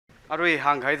arui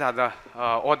hang khai thada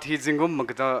othi jingum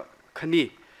magda khani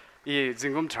I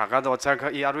jingum thraga do char kha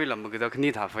I arui lam magda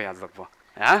khani tha fa ya zakwa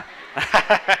ya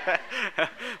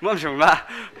mam shungla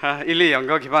ili yang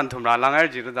ga kiban thumra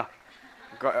langar ji da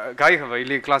gai kha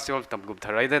ili class 12 tam gup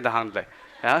tharai da hang le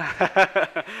ya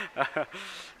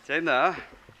chena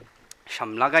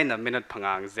shamla gai na minute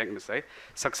phangang zek na sai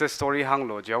success story hang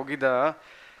lo jogi da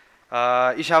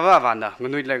ishawa wana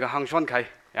ngunui le ga hang shon khai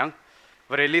yang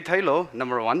really thai lo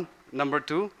number 1 number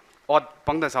 2 odd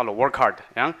pangda sa lo work hard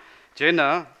yang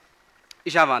chena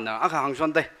ishawa na akha hang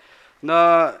shon dai na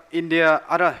India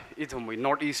ara ithumui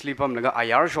north east lipam laga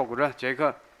IR shokura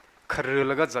cheka khru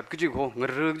laga zat ki ko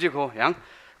ngru ji ko yang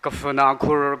kafna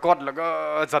khur kot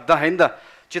laga zat da hinda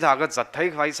chitha ga zat thai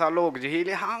khai sa lo ji hi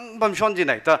le hang bam shon ji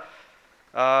nai ta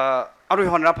arui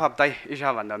hon ra phap tai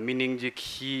ishawa na meaning ji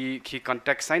ki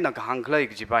context sai na ga hang khlai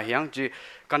ji ba yang ji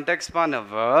context pa na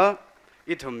va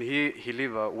ithum hi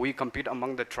live we compete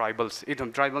among the tribals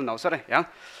ithum tribal now sare yang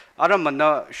ara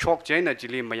manna shock chain na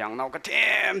chili mayang now ka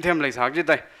them lai sak ji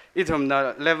tai ithum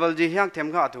na level ji hyang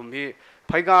them kha athum hi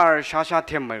phaigar sha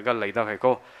them mai ga lai da kai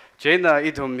ko chain na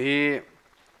ithum hi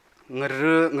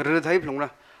ngr thai phlung ra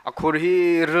akhur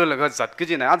hi r la ga zat ki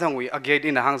ji na athang wi agate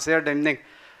in hang ser dem ning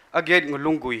agate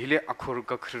ngulung gui hi le akhur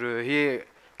ka khru hi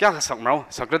kya ka sak mau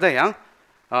sak da yang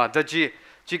da ji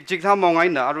chik tha mong ai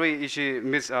na arui isi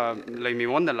miss lai mi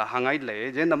won la hangai le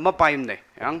je na ma paim ne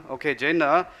yang okay je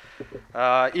na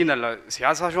ina la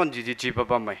sia sa shon ji ji ba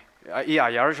ba mai I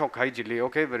IR shok khai ji li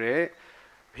okay vere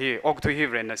hi ok thu hi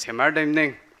vre na semar dem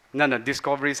ning na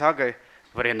discovery sa ga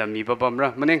vre na mi ba bam ra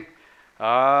maning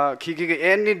ki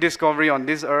any discovery on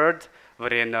this earth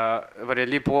vre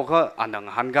li po kha anang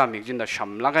han ga mi jin na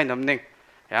sham la ga nam ning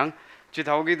yang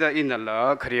chithaugi da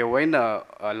inala khriya waina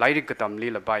lairik katam li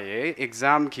labai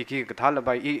exam ki katha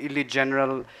labai ili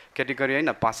general category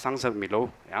na pasang sak milo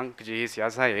yang ji sia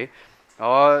sai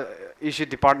ishi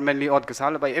department li od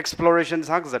kasal labai exploration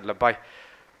sak zat labai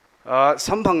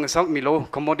sambhang sak milo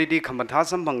commodity khamatha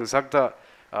sambhang sak da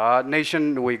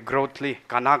nation we growth li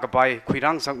kana ka bai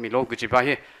khuirang sak milo gi ba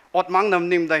he od mang nam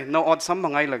nim dai no od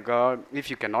sambhangai laga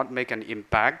if you cannot make an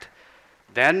impact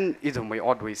then idhum we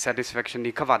odd we satisfaction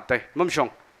ni khavat tai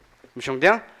mumshong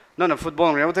dia no na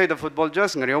football rew thai the football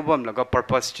just ngrew bam la ga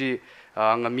purpose chi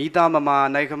ngami ta mama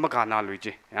nai khama kana lui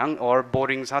chi yang or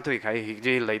boring sa thui khai hi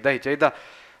ji lai dai chai da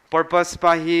purpose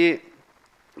pa hi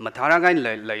mathara gain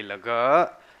lai la ga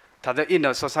thada in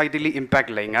a society li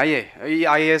impact lai nga ye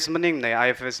IAS maning nei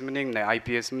IFS maning nei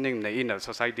IPS maning nei in a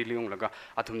society li ong la ga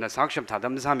athum na sak shap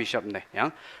thadam sa mi shap nei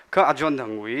yang ka ajon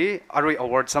thangwi arui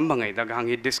award sambangai da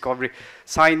gang hi discovery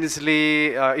science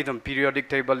li idam periodic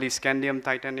table li scandium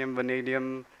titanium vanadium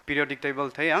periodic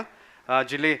table thai ya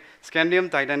jili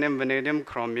scandium titanium vanadium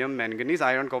chromium manganese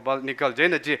iron cobalt nickel je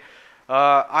na ji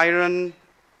iron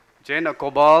jena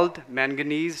cobalt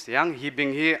manganese yang hi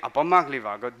bing hi apamak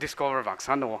liwa go discover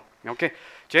vaksano okay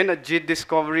jena ji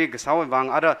discovery gasaw wang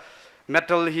ara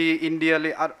metal hi India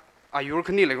li ayur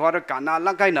khni le war kana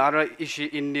la kai na ara ishi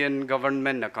Indian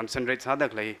government na concentrate sa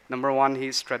dak lai number 1 hi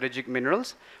strategic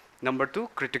minerals number 2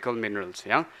 critical minerals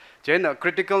yang jena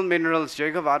critical minerals je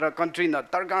ga war country na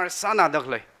targar sana dak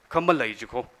lai khamal lai ji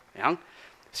ko yang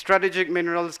strategic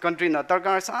minerals country na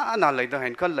targar sa na lai da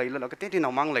hen kal lai la ka te ti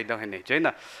na mang lai da hen ne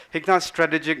jena hikna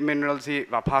strategic minerals hi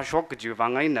wa pha shok ji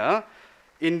wangai na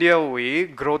India we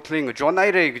growth ling jonai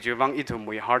re ji wang ithum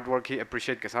we hard work hi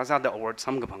appreciate ka sa da award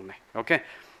sam ga bang ne okay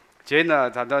jena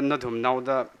da na thum now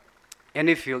da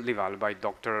any field level by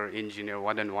doctor engineer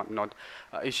what and what not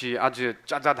ishi aj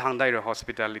cha thang dai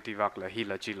hospitality wak la hi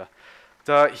la chi la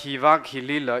the hi wak hi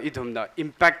li la ithum da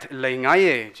impact lai nga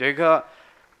ye je ga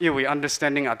if we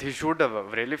understanding at his should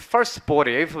have really first pore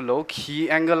if low key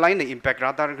angle line impact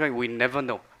rather we never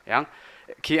know yang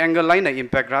key angle line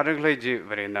impact rather ji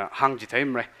verena hang ji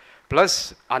time right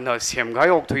plus ana sem ga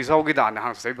yok thui sau gi dan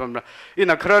hang sai bam in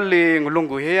a krali ngulung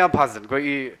gu he ya phazat go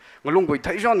I ngulung gu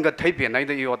thai jon ga thai pe nai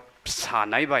da yo sa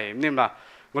nai ba em nim la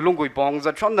ngulung gu bong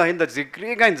za chon da hin da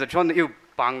zikri ga in za chon yu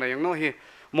pang na yang no hi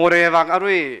more wak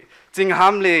arui jing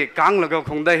ham le kang la ga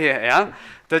khong da he ya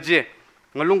da ji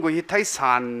ngalung gu hi thai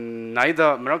san nai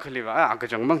da mrak khali wa a ka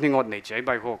jang mang ningot nei chai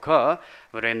bai ho kha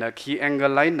verena key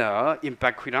angle line na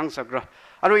impact khirang sakra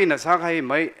aru in a sa khai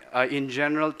mai in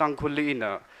general Tangkhul in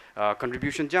a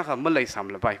contribution ja kha malai sam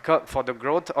la bai ka for the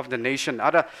growth of the nation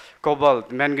ada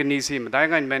cobalt manganese madai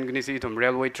gain manganese itum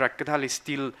railway track ka thali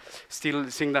steel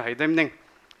sing da hai dem ning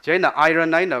jaina iron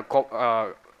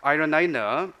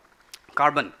na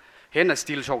carbon hena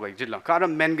steel shock ai jilla kara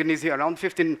manganese around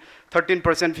 13%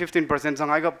 15%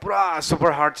 sangai ga pura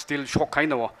super hard steel shock kai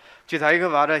no chi thai ga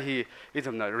wara hi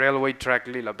ithumna railway track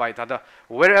li la bai tada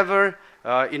wherever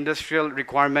industrial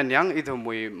requirement yang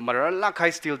ithumui marala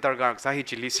khai steel targar sa hi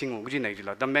chili singu gi nai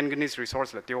jilla the manganese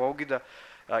resource la tio gi da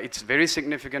it's very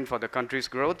significant for the country's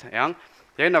growth yang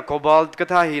hena cobalt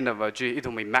katha hi na ba ji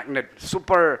ithumui magnet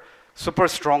super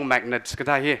strong magnets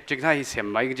kada hi chikha hi sem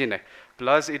mai gi ne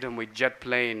plus ithumui jet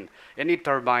plane any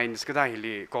turbines kada hi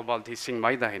li cobalt hi sing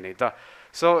mai da hi ne ta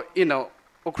so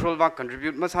ukrol va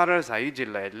contribute masara sai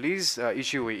jilla at least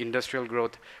issue with industrial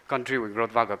growth country with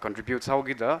growth va contribute sau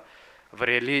gi da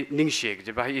really ning shek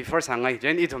je ba hi first hangai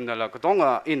jen ithumna la kotong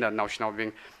in the national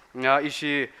wing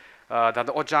ishi da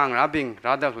ojang rabing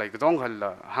radak like kotong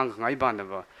hal hang ngai ban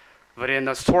ba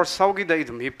varena source sau gi da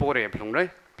ithum hi pore plung rai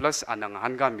plus anang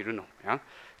hanga miruno ya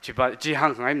chiba ji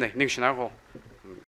hang ngai nei ning shnar ho